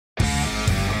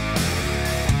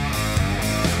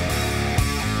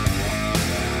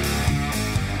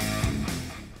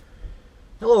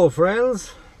Hello friends,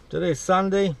 today's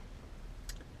Sunday,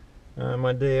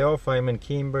 my day off. I'm in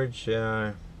Cambridge.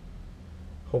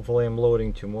 Hopefully I'm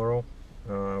loading tomorrow.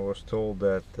 I was told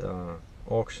that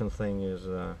auction thing is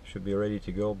should be ready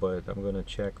to go, but I'm gonna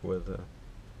check with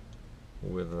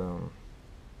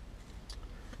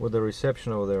the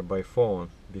reception over there by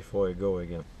phone before I go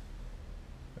again,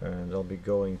 and I'll be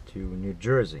going to New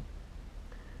Jersey.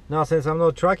 Now, since I'm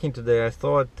not trucking today, I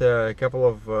thought a couple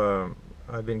of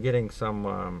I've been getting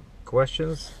some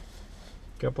questions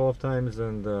a couple of times,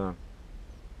 and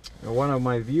one of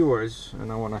my viewers,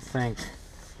 and I want to thank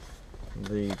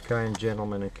the kind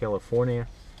gentleman in California,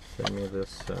 sent me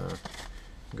this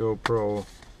GoPro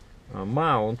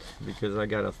mount, because I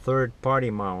got a third-party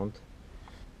mount,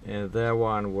 and that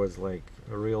one was like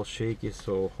real shaky.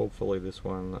 So hopefully this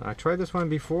one, I tried this one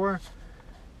before,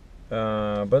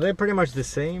 but they're pretty much the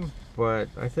same, but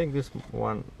I think this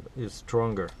one is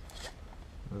stronger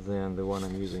than the one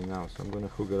I'm using now, so I'm gonna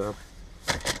hook it up.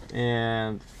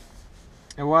 And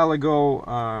a while ago,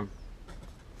 I'm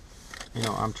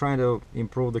trying to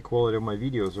improve the quality of my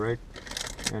videos, right?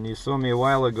 And you saw me a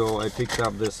while ago, I picked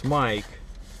up this mic,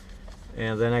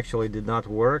 and then actually did not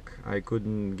work. I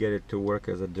couldn't get it to work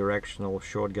as a directional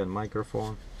shotgun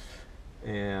microphone,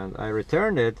 and I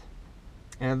returned it.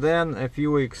 And then a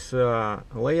few weeks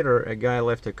later, a guy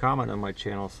left a comment on my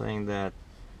channel saying that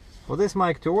for this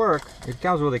mic to work, it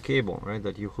comes with a cable, right,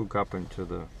 that you hook up into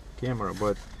the camera.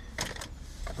 But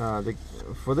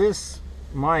for this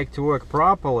mic to work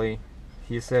properly,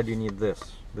 he said you need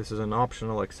this. This is an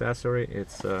optional accessory.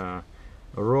 It's a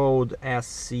Rode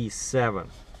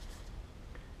SC7,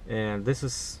 and this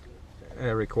is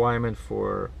a requirement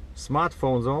for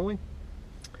smartphones only.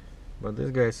 But this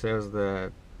guy says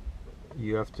that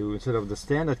you have to, instead of the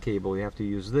standard cable, you have to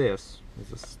use this.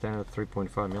 It's a standard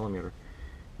 3.5 millimeter.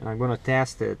 And I'm going to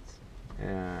test it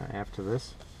after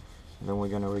this. And then we're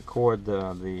going to record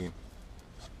the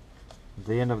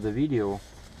end of the video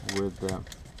with the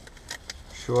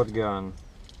shotgun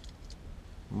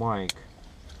mic.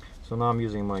 So now I'm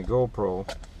using my GoPro.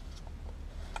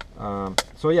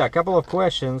 So yeah, a couple of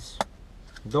questions.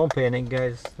 Don't panic,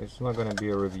 guys. It's not going to be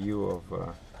a review of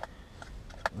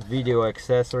video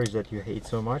accessories that you hate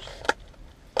so much,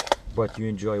 but you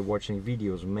enjoy watching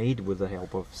videos made with the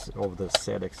help of the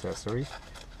said accessories.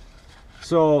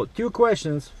 So two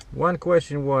questions. One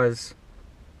question was,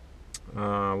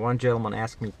 one gentleman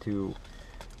asked me to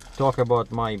talk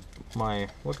about my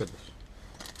look at this,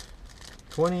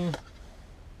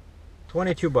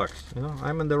 22 bucks. You know,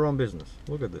 I'm in the wrong business.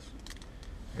 Look at this.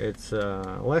 It's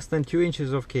less than 2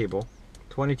 inches of cable,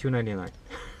 $22.99.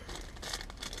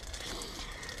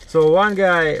 So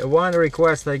one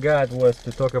request I got was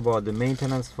to talk about the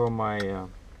maintenance for my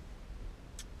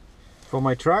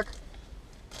truck,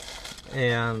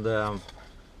 and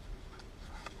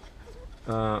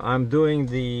I'm doing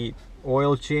the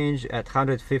oil change at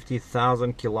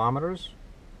 150,000 kilometers.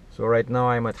 So right now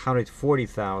I'm at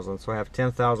 140,000, so I have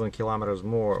 10,000 kilometers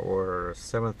more, or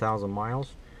 7,000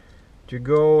 miles to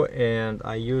go. And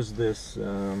I use this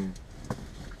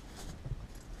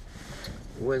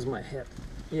where's my hat?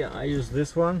 Yeah, I use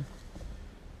this one,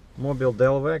 Mobile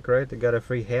Delvac, right? I got a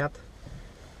free hat,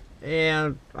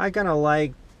 and I kind of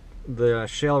like the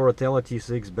Shell Rotella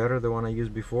T6 better, the one I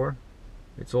used before.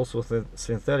 It's also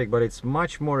synthetic, but it's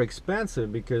much more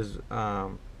expensive because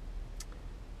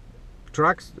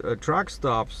truck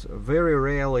stops very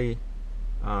rarely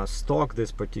stock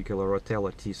this particular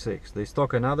Rotella T6. They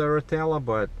stock another Rotella,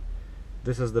 but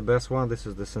this is the best one. This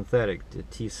is the synthetic, the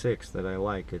T6 that I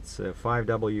like. It's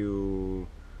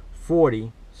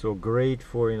 5W40, so great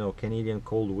for Canadian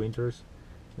cold winters,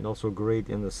 and also great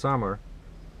in the summer.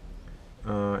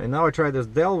 And now I tried this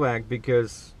Delvac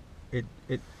because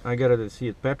I got it to see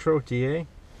it Petro TA.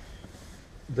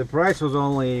 The price was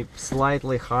only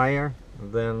slightly higher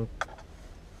than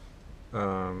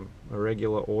a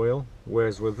regular oil,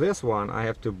 whereas with this one I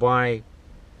have to buy.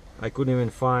 I couldn't even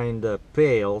find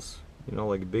pails,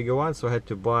 like bigger ones, so I had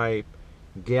to buy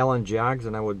gallon jugs,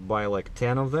 and I would buy like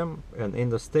 10 of them. And in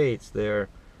the States, in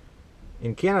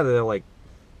Canada, they're like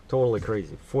totally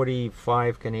crazy,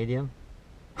 45 Canadian,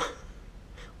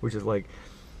 which is like,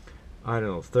 I don't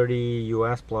know, 30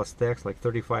 US plus tax, like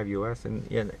 35 US. And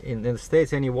in the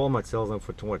States, any Walmart sells them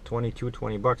for what,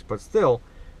 20 bucks, but still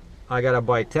I gotta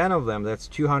buy 10 of them. That's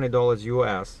 $200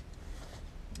 US,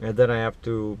 and then I have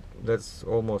to, that's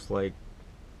almost like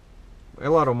a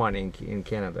lot of money in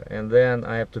Canada. And then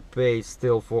I have to pay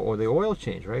still for the oil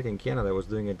change, right? In Canada I was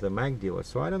doing it at the Mac dealer.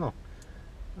 So I don't know,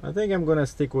 I think I'm gonna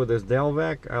stick with this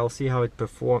Delvac. I'll see how it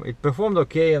performed. It performed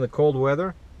okay in the cold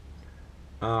weather.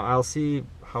 I'll see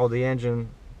how the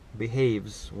engine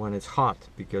behaves when it's hot,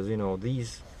 because you know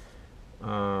these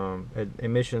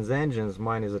emissions engines,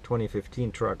 mine is a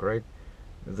 2015 truck, right?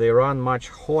 They run much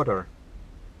hotter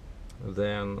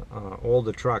than all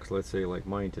the trucks, let's say like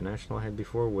my International I had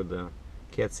before with the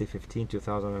Cat C15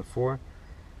 2004.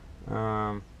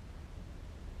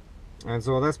 And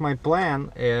so that's my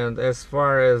plan. And as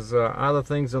far as other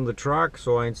things on the truck,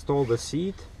 so I installed the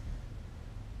seat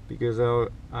because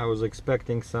I was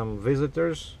expecting some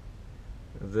visitors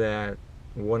that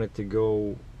wanted to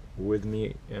go with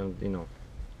me and, you know,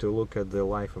 to look at the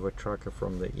life of a trucker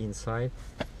from the inside.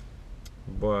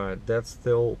 But that's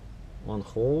still on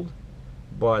hold.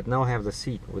 But now I have the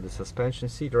seat with the suspension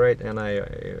seat, right? And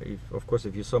of course,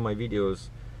 if you saw my videos,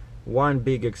 one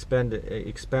big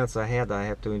expense I had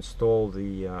to install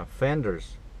the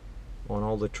fenders on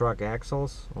all the truck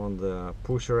axles, on the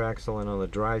pusher axle and on the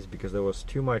drives, because there was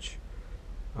too much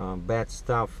bad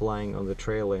stuff flying on the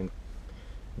trailer and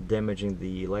damaging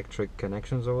the electric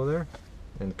connections over there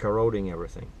and corroding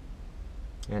everything.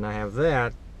 And I have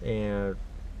that, and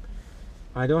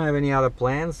I don't have any other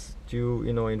plans to,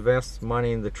 you know, invest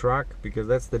money in the truck, because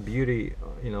that's the beauty,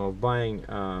 you know, of buying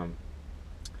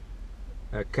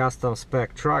a custom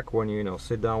spec truck, when you know,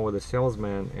 sit down with a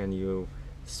salesman and you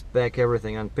spec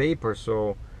everything on paper.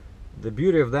 So the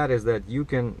beauty of that is that you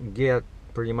can get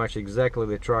pretty much exactly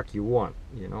the truck you want,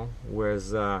 you know.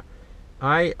 Whereas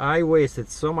I wasted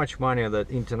so much money on that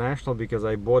International because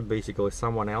I bought basically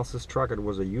someone else's truck. It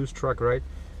was a used truck, right?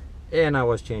 And I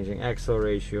was changing axle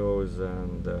ratios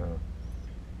and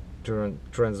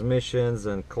transmissions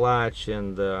and clutch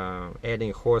and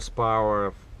adding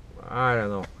horsepower, I don't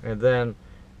know. And then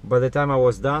by the time I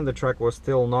was done, the truck was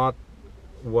still not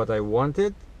what I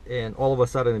wanted, and all of a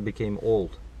sudden it became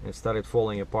old and started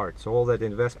falling apart. So all that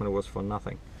investment was for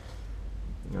nothing.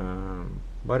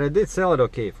 But I did sell it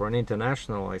okay for an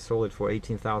International. I sold it for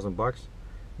 18,000 bucks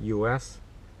US.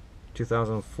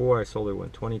 2004 I sold it in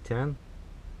 2010.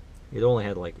 It only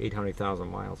had like 800,000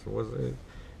 miles. It was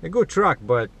a good truck,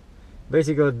 but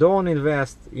basically don't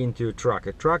invest into a truck.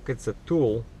 A truck, it's a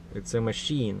tool, it's a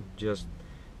machine. Just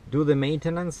do the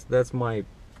maintenance. That's my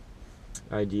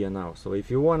idea now. So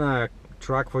if you want a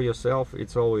truck for yourself,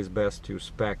 it's always best to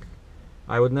spec.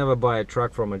 I would never buy a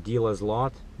truck from a dealer's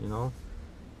lot, you know,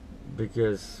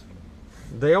 because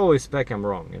they always spec them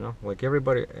wrong, you know. Like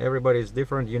everybody's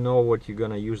different. You know what you're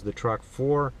gonna use the truck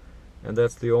for, and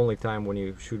that's the only time when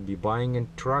you should be buying a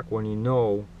truck, when you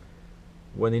know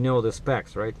the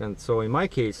specs, right? And so in my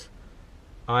case,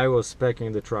 I was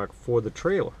speccing the truck for the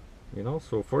trailer, you know.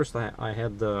 So first I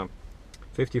had the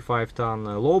 55-ton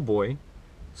lowboy,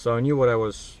 so I knew what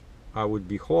I would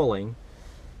be hauling,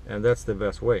 and that's the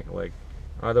best way. Like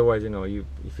otherwise, you know,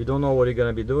 if you don't know what you're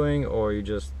gonna be doing, or you're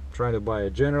just trying to buy a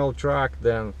general truck,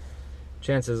 then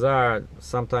chances are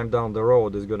sometime down the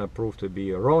road is gonna prove to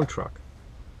be a wrong truck.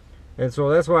 And so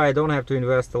that's why I don't have to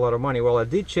invest a lot of money. Well, I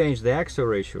did change the axle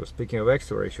ratio, speaking of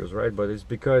axle ratios, right? But it's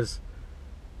because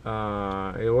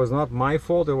it was not my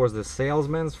fault, it was the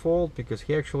salesman's fault, because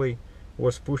he actually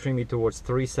was pushing me towards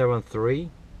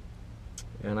 373,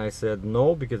 and I said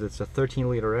no, because it's a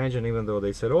 13-liter engine, even though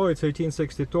they said, oh, it's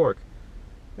 1860 torque.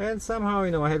 And somehow,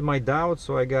 you know, I had my doubts,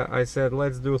 so I said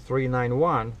let's do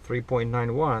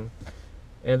 3.91,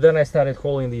 and then I started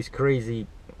hauling these crazy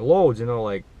loads, you know,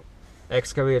 like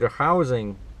excavator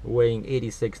housing weighing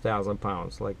 86,000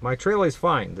 pounds. Like my trailer is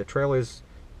fine. The trailers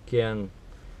can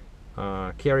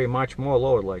carry much more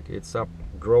load. Like it's up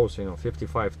gross, you know,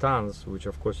 55 tons, which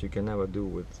of course you can never do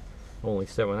with only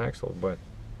 7 axles.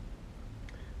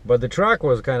 But the truck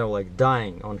was kind of like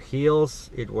dying on hills.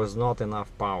 It was not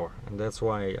enough power, and that's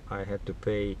why I had to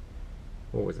pay,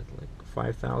 what was it, like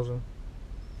 5,000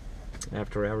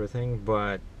 after everything.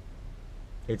 But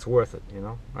it's worth it, you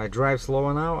know. I drive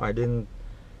slower now. I didn't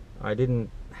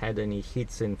had any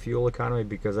hits in fuel economy,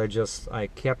 because I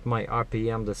kept my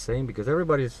RPM the same, because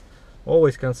everybody's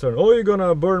always concerned, oh, you're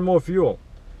gonna burn more fuel.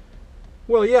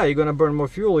 Well, yeah, you're gonna burn more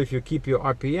fuel if you keep your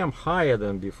RPM higher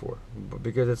than before,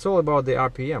 because it's all about the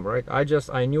RPM, right?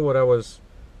 I knew what I was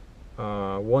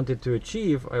wanted to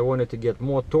achieve. I wanted to get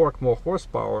more torque, more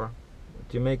horsepower,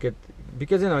 to make it,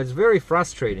 because you know it's very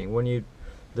frustrating when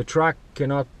the truck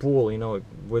cannot pull, you know,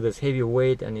 with this heavy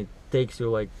weight, and it takes you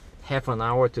like half an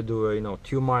hour to do a, you know,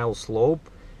 2-mile slope.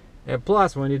 And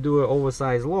plus, when you do an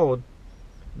oversized load,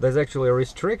 there's actually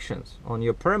restrictions on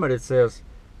your permit. It says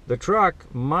the truck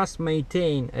must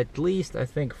maintain at least, I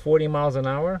think, 40 miles an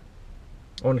hour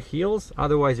on hills,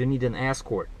 otherwise you need an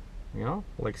escort, you know,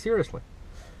 like seriously.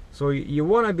 So you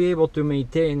want to be able to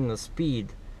maintain the speed.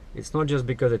 It's not just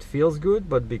because it feels good,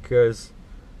 but because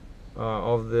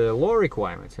of the law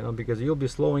requirements, you know, because you'll be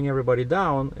slowing everybody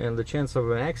down and the chance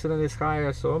of an accident is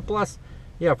higher. So, and plus,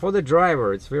 yeah, for the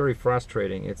driver it's very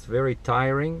frustrating, it's very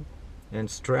tiring and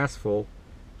stressful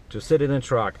to sit in a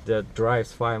truck that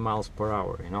drives 5 miles per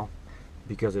hour, you know,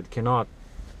 because it cannot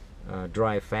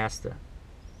drive faster.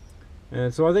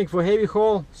 And so I think for heavy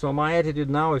haul, so my attitude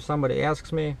now, if somebody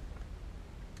asks me,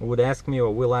 would ask me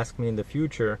or will ask me in the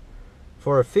future,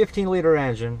 for a 15-liter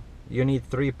engine you need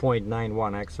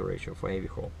 3.91 axle ratio for heavy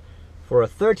haul. For a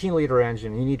 13-liter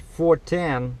engine you need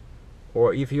 410,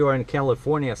 or if you are in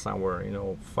California somewhere, you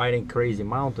know, fighting crazy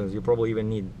mountains, you probably even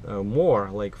need more,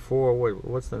 like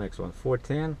what's the next one,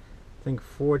 410, I think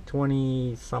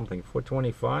 420 something,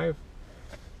 425.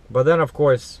 But then of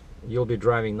course you'll be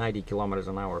driving 90 kilometers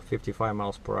an hour, 55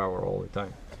 miles per hour all the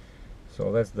time.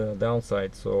 So that's the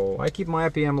downside. So I keep my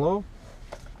RPM low,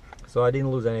 so I didn't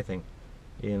lose anything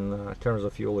in terms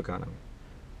of fuel economy.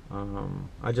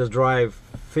 I just drive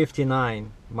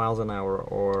 59 miles an hour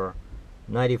or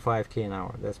 95k an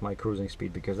hour. That's my cruising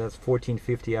speed, because that's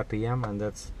 1450 RPM, and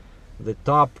that's the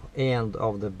top end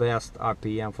of the best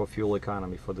RPM for fuel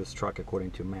economy for this truck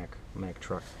according to Mack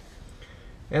truck.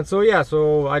 And so yeah,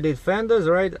 so I did fenders,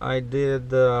 right? I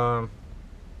did I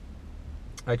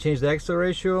changed the axle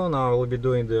ratio. Now I will be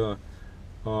doing the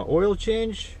oil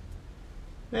change.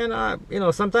 And you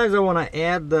know, sometimes I want to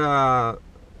add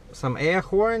some air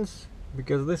horns,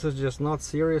 because this is just not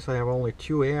serious. I have only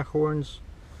 2 air horns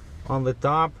on the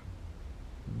top,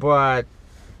 but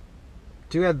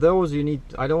to add those you need,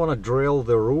 I don't want to drill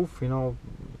the roof, you know,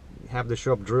 have the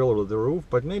shop drill the roof,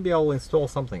 but maybe I'll install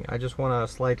something. I just want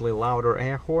a slightly louder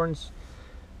air horns,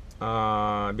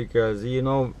 because, you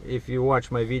know, if you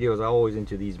watch my videos, I'm always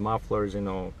into these mufflers, you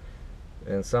know,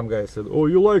 and some guy said, oh,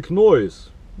 you like noise.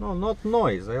 No, not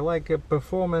noise, I like a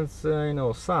performance, you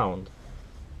know, sound.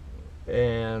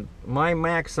 And my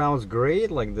Mack sounds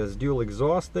great, like this dual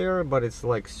exhaust there, but it's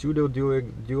like pseudo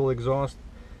dual exhaust.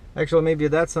 Actually, maybe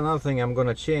that's another thing I'm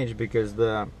gonna change, because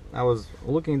I was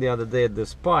looking the other day at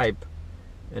this pipe,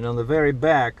 and on the very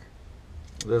back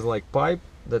there's like pipe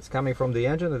that's coming from the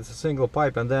engine. It's a single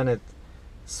pipe, and then it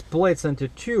splits into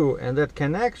 2, and that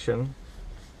connection,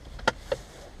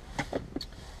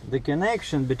 the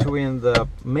connection between the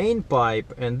main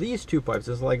pipe and these 2 pipes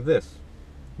is like this,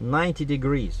 90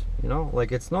 degrees, you know,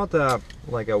 like it's not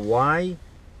like a Y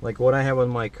like what I have on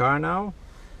my car now.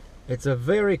 It's a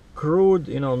very crude,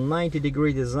 you know,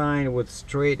 90-degree design with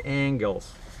straight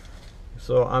angles.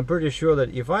 So I'm pretty sure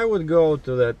that if I would go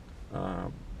to that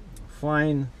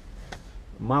fine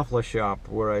muffler shop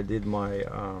where I did my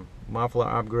muffler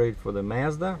upgrade for the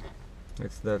Mazda,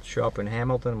 it's that shop in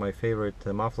Hamilton, my favorite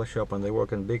muffler shop, and they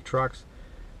work in big trucks.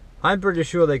 I'm pretty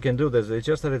sure they can do this. It's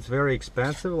just that it's very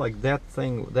expensive. Like that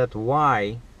thing, that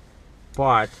Y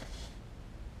part,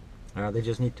 they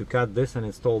just need to cut this and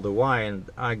install the Y, and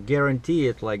I guarantee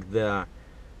it, like the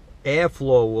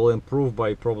airflow will improve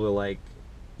by probably like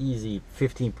easy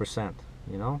 15%,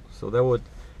 you know. So that would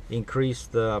increase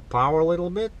the power a little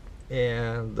bit,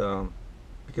 and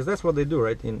because that's what they do,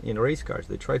 right? In race cars,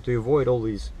 they try to avoid all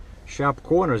these sharp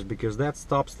corners because that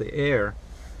stops the air.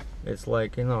 It's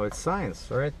like, you know, it's science,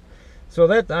 right? So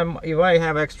that if I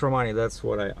have extra money, that's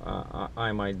what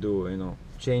I might do, you know,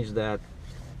 change that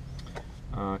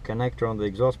connector on the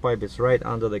exhaust pipe. It's right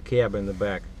under the cab in the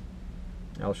back.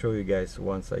 I'll show you guys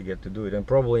once I get to do it, and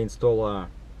probably install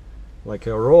like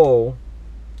a row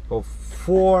of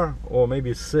 4 or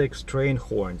maybe 6 train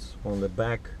horns on the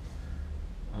back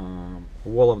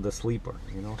wall of the sleeper,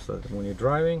 you know, so that when you're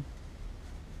driving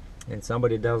and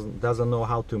somebody doesn't know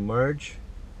how to merge,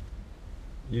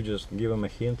 you just give them a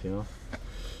hint, you know.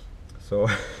 So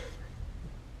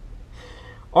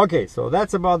okay, so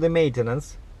that's about the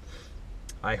maintenance.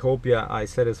 I hope, yeah, I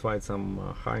satisfied some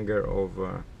hunger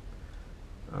of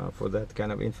for that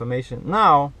kind of information.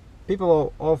 Now,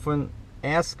 people often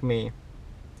ask me,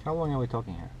 how long are we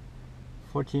talking here?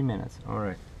 14 minutes. All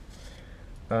right.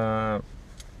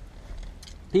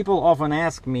 People often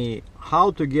ask me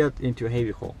how to get into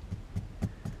heavy haul,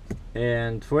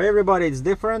 and for everybody it's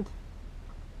different.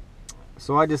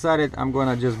 So I decided I'm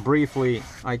gonna just briefly,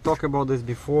 I talked about this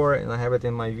before and I have it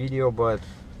in my video, but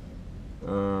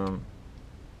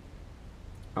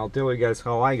I'll tell you guys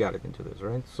how I got it into this,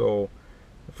 right? So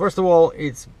first of all,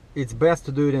 it's best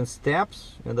to do it in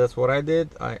steps, and that's what I did.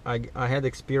 I had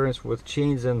experience with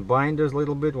chains and binders a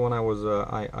little bit when I was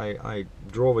I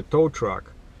drove a tow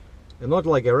truck, and not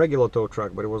like a regular tow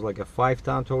truck, but it was like a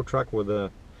 5-ton tow truck with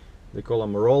a, they call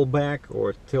them rollback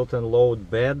or tilt and load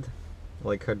bed,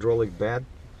 like hydraulic bed.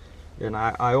 And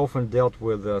I often dealt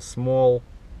with small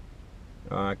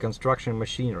construction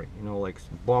machinery, you know, like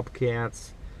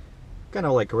bobcats kind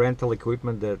of like rental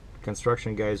equipment that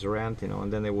construction guys rent, you know,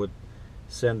 and then they would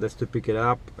send us to pick it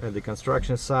up at the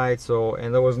construction site. So,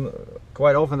 and there was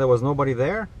quite often there was nobody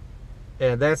there,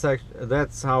 and that's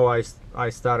how I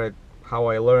started, how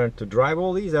I learned to drive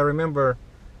all these. I remember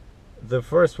the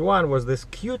first one was this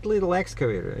cute little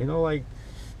excavator, you know, like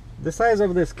the size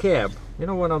of this cab, you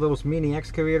know, one of those mini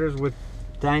excavators with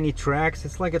tiny tracks.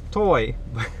 It's like a toy,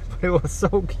 but it was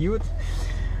so cute.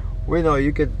 We know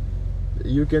you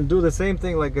can do the same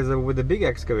thing like with a big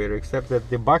excavator, except that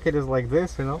the bucket is like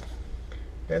this, you know.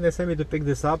 And they sent me to pick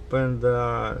this up, and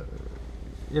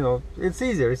you know, it's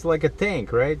easier. It's like a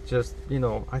tank, right? Just, you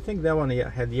know, I think that one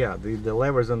had, yeah, the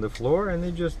levers on the floor, and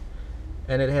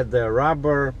it had the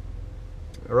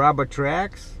rubber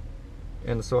tracks.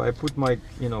 And so I put my,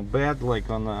 you know, bed like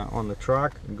on the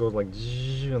truck. It goes like,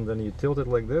 and then you tilt it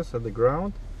like this at the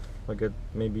ground, like at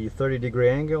maybe 30-degree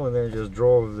angle, and then you just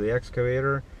drove the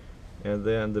excavator, and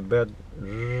then the bed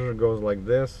goes like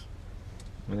this,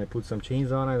 and I put some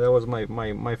chains on it. That was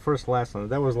my first lesson.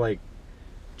 That was like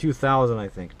 2000, I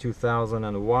think,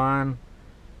 2001,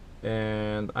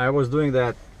 and I was doing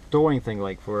that towing thing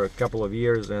like for a couple of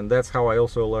years, and that's how I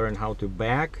also learned how to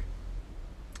back,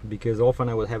 because often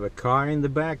I would have a car in the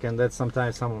back, and that's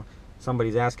sometimes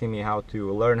somebody's asking me how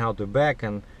to learn how to back,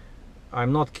 and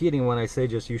I'm not kidding when I say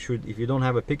just you should, if you don't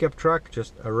have a pickup truck,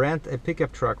 just rent a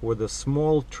pickup truck with a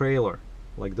small trailer,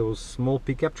 like those small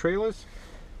pickup trailers,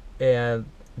 and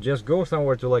just go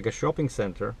somewhere to like a shopping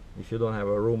center if you don't have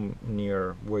a room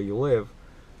near where you live,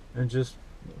 and just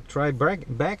try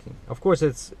backing. Of course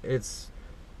it's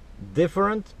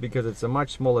different because it's a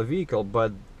much smaller vehicle,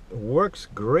 but works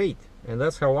great. And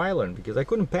that's how I learned, because I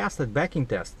couldn't pass that backing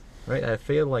test, right? I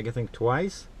failed like I think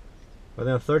twice, but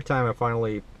then the third time I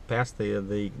finally passed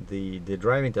the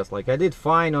driving test. Like I did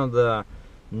fine on the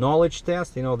knowledge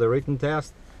test, you know, the written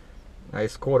test. I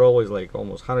scored always like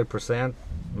almost 100%.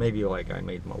 Maybe like I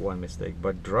made my one mistake,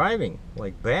 but driving,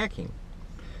 like backing.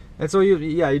 And so you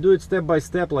do it step by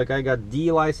step. Like I got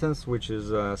D license, which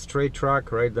is a straight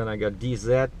truck, right? Then I got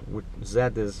DZ, which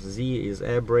Z is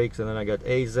air brakes, and then I got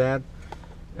AZ.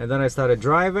 And then I started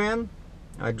drive-in.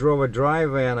 I drove a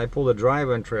drive-in. I pulled a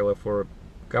drive-in trailer for a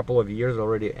couple of years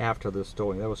already after this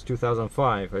towing. That was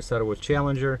 2005. I started with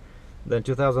Challenger. Then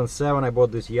 2007 I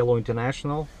bought this yellow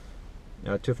International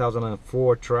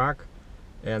 2004 truck,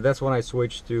 and that's when I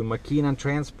switched to McKinnon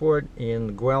Transport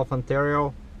in Guelph,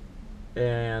 Ontario.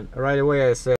 And right away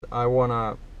I said I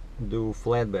wanna do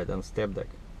flatbed and step deck,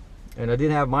 and I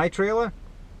didn't have my trailer,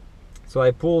 so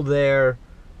I pulled their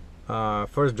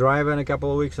first drive-in a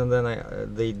couple of weeks, and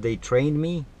then they trained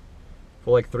me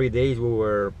for like 3 days. We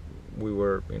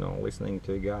were you know, listening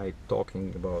to a guy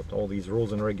talking about all these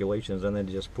rules and regulations, and then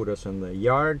just put us in the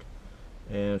yard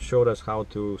and showed us how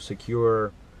to secure,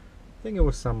 I think it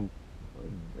was some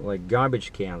like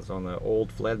garbage cans on the old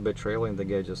flatbed trailer, and the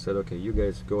guy just said, okay, you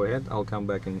guys go ahead, I'll come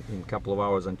back in a couple of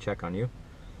hours and check on you.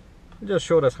 He just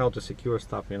showed us how to secure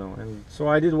stuff, you know. And so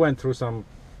I went through some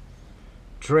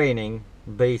training,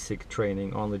 basic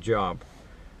training on the job,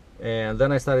 and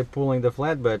then I started pulling the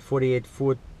flatbed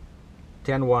 48-foot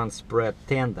 10-1 spread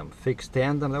tandem, fixed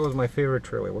tandem. That was my favorite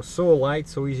trailer. It was so light,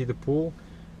 so easy to pull.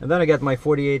 And then I got my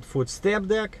 48-foot step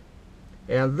deck,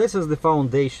 and this is the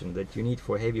foundation that you need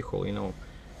for heavy haul, you know.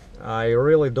 I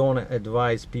really don't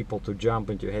advise people to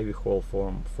jump into heavy haul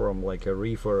from like a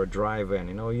reefer or drive-in,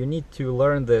 you know. You need to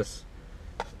learn this.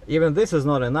 Even this is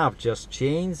not enough, just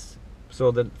chains.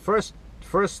 So the first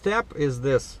step is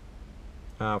this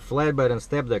flatbed and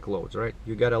step deck loads, right?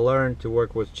 You got to learn to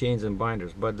work with chains and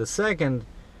binders. But the second,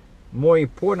 more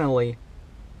importantly,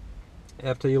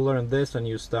 after you learn this and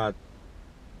you start,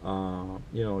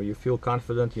 you know, you feel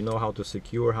confident, you know how to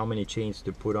secure, how many chains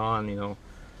to put on, you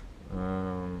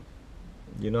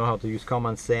know how to use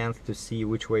common sense to see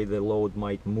which way the load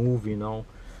might move, you know.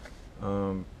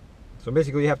 So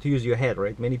basically you have to use your head,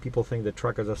 right? Many people think that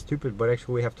truckers are stupid, but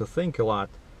actually we have to think a lot.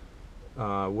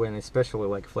 When especially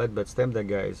like flatbed step deck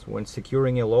guys, when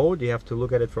securing a load, you have to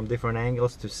look at it from different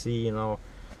angles to see, you know,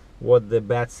 what the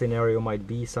bad scenario might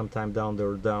be sometime down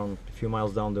a few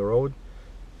miles down the road,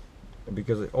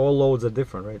 because all loads are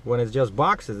different, right? When it's just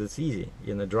boxes, it's easy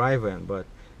in the drive-in.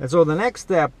 And so the next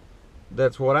step,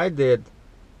 that's what I did,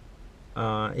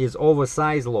 is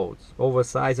oversized loads,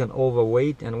 oversized and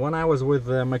overweight. And when I was with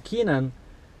McKinnon,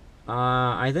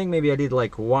 I think maybe I did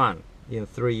like one in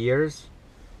 3 years.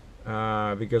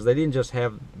 Because they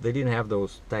didn't have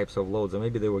those types of loads, and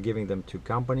maybe they were giving them to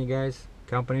company guys,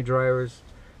 company drivers.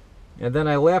 And then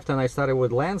I left and I started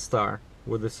with Landstar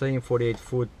with the same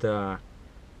 48-foot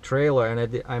trailer,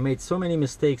 and I made so many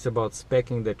mistakes about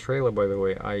speccing the trailer. By the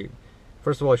way,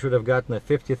 First of all, I should have gotten a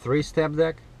 53 step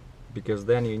deck, because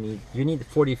then you need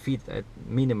 40 feet at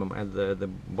minimum at the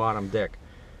bottom deck.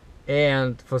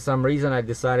 And for some reason I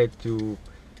decided to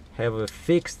have a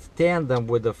fixed tandem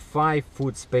with a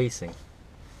 5-foot spacing,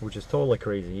 which is totally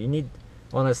crazy. You need,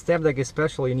 on a step deck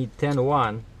especially, you need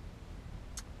 10-1.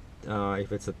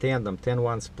 If it's a tandem,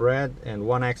 10-1 spread, and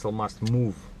one axle must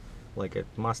move, like it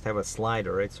must have a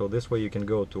slider, right? So this way you can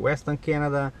go to Western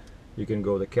Canada, you can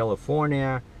go to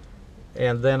California,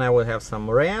 and then I would have some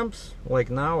ramps like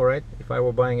now, right, if I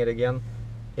were buying it again.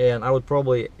 And I would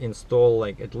probably install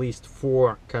like at least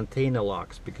 4 container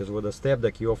locks, because with a step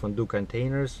deck you often do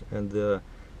containers, and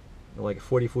like a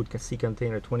 40-foot sea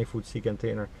container, 20-foot sea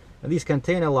container, and these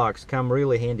container locks come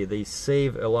really handy. They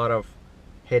save a lot of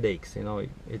headaches. You know,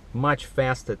 it's much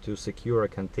faster to secure a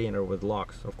container with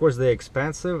locks. Of course they're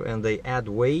expensive and they add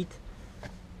weight,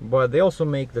 but they also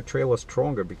make the trailer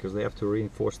stronger, because they have to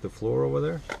reinforce the floor over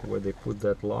there where they put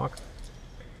that lock.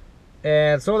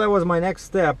 And so that was my next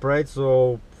step, right?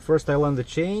 So first I learned the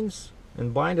chains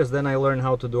and binders, then I learned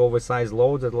how to do oversized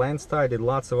loads at Landstar. I did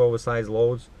lots of oversized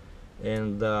loads,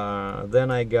 and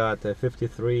then I got a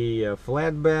 53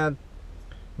 flatbed,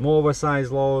 more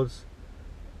oversized loads,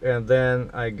 and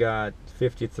then I got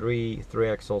 53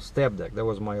 3-axle step deck. That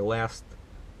was my last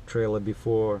trailer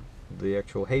before the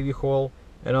actual heavy haul.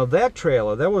 And on that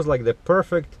trailer, that was like the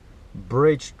perfect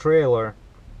bridge trailer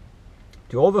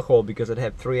to overhaul, because it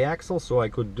had 3 axles, so I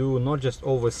could do not just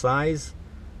oversized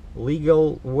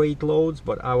legal weight loads,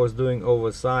 but I was doing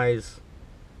oversized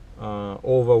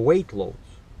overweight loads.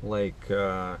 Like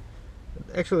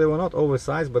actually they were not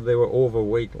oversized, but they were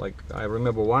overweight. Like I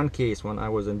remember one case when I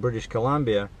was in British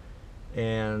Columbia,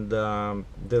 and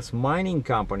this mining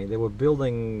company, they were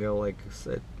building like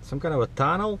some kind of a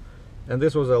tunnel, and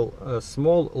this was a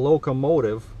small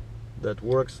locomotive that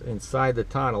works inside the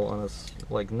tunnel on a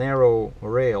like narrow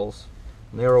rails,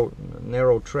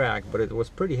 narrow track, but it was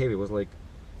pretty heavy. It was like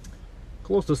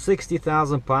close to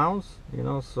 60,000 pounds, you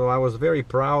know, so I was very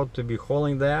proud to be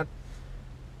hauling that.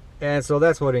 And so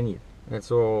that's what I need. And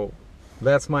so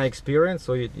that's my experience.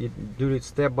 So you do it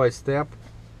step by step,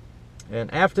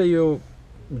 and after you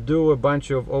do a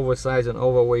bunch of oversized and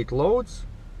overweight loads,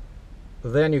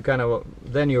 then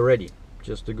you're ready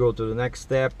just to go to the next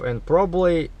step. And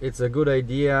probably it's a good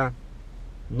idea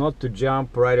not to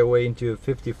jump right away into a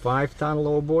 55-ton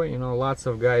lowboy. You know, lots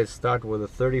of guys start with a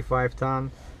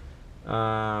 35-ton,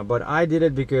 but I did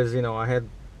it because, you know, I had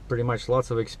pretty much lots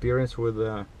of experience with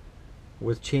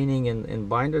chaining and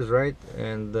binders, right?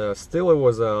 And still it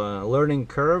was a learning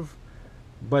curve,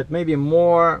 but maybe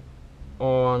more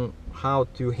on how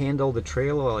to handle the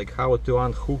trailer, like how to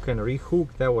unhook and rehook.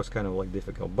 That was kind of like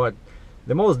difficult. But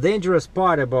the most dangerous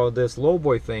part about this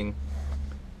lowboy thing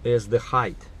is the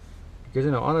height, because,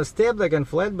 you know, on a step deck and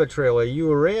flatbed trailer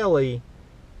you rarely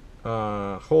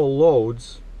haul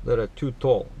loads that are too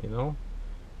tall. You know,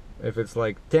 if it's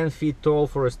like 10 feet tall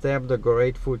for a step deck or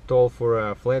 8 foot tall for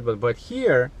a flatbed. But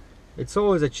here it's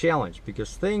always a challenge,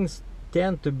 because things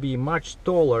tend to be much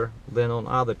taller than on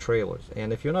other trailers,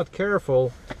 and if you're not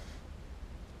careful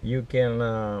you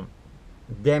can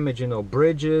damage, you know,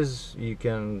 bridges, you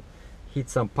can hit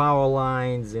some power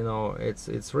lines. You know,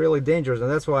 it's really dangerous. And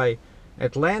that's why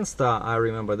at Landstar, I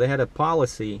remember they had a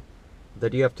policy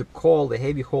that you have to call the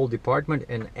heavy haul department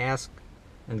and ask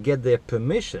and get their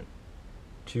permission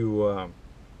to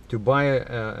buy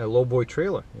a lowboy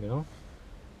trailer, you know.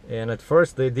 And at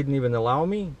first they didn't even allow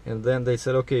me, and then they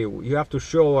said, okay, you have to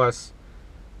show us,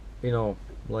 you know,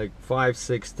 like 5,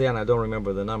 6, 10, I don't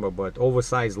remember the number, but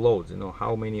oversized loads, you know,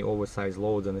 how many oversized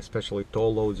loads, and especially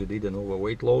tall loads you did, and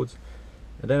overweight loads.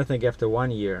 And then I think after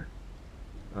 1 year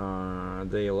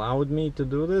they allowed me to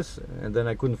do this, and then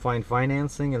I couldn't find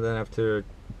financing. And then after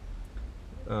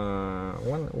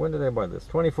when did I buy this?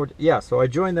 2014. Yeah, so I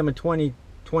joined them in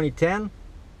 2010,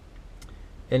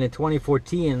 and in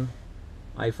 2014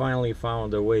 I finally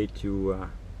found a way to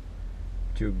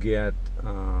get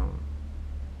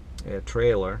a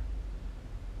trailer,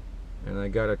 and I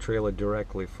got a trailer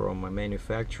directly from a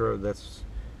manufacturer. That's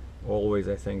always,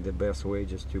 I think, the best way,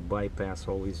 just to bypass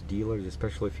all these dealers,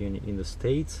 especially if you're in the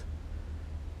States.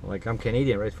 Like, I'm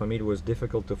Canadian, right? For me it was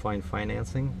difficult to find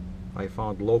financing. I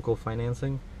found local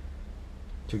financing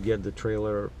to get the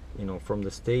trailer, you know, from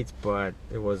the States, but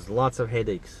it was lots of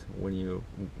headaches when you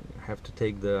have to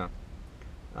take the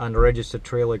unregistered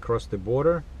trailer across the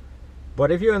border.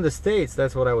 But if you're in the States,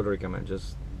 that's what I would recommend.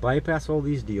 Just bypass all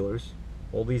these dealers,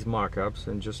 all these markups,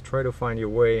 and just try to find your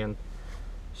way and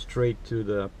straight to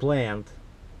the plant.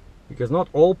 Because not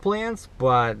all plants,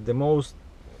 but the most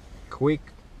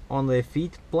quick on their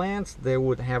feet plants, they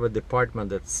would have a department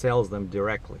that sells them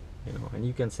directly. you know, and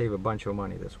you can save a bunch of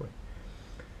money this way.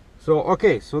 So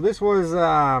okay, so this was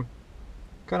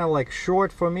kind of like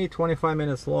short for me, 25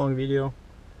 minutes long video.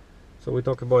 So we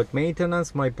talked about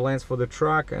maintenance, my plans for the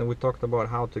truck, and we talked about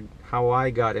how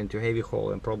I got into heavy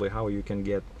haul and probably how you can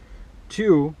get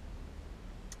too.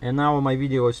 And now my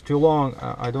video is too long.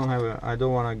 I don't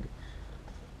want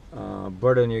to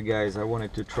burden you guys. I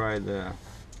wanted to try the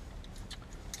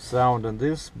sound on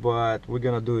this, but we're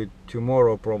gonna do it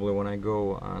tomorrow probably when I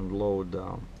go unload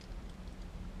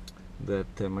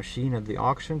that machine at the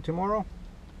auction tomorrow.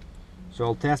 So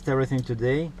I'll test everything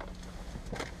today.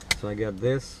 So I got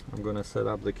this. I'm gonna set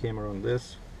up the camera on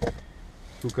this,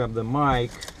 hook up the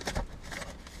mic,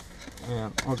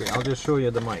 and okay, I'll just show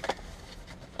you the mic.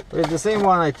 But it's the same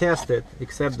one I tested,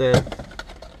 except that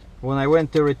when I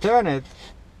went to return it,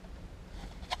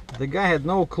 the guy had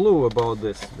no clue about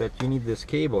this, that you need this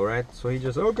cable, right? So he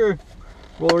just, okay,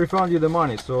 we'll refund you the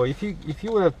money. So if you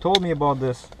would have told me about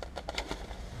this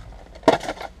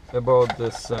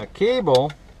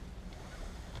cable,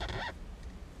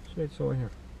 so it's over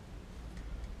here.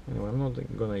 Anyway, I'm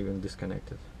not gonna even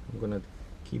disconnect it. I'm gonna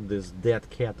keep this dead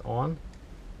cat on.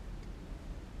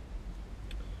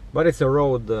 But it's a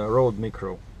Rode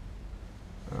micro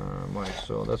mic,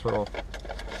 so that's what I'll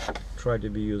try to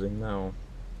be using now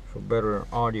for better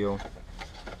audio,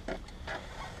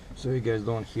 so you guys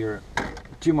don't hear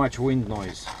too much wind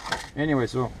noise. Anyway,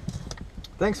 so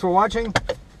thanks for watching.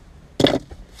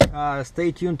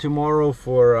 Stay tuned tomorrow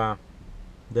for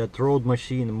that road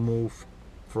machine move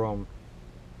from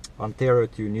Ontario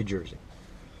to New Jersey.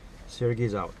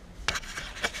 Sergei's out.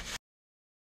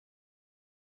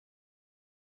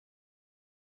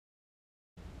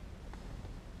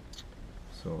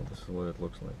 So this is what it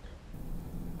looks like.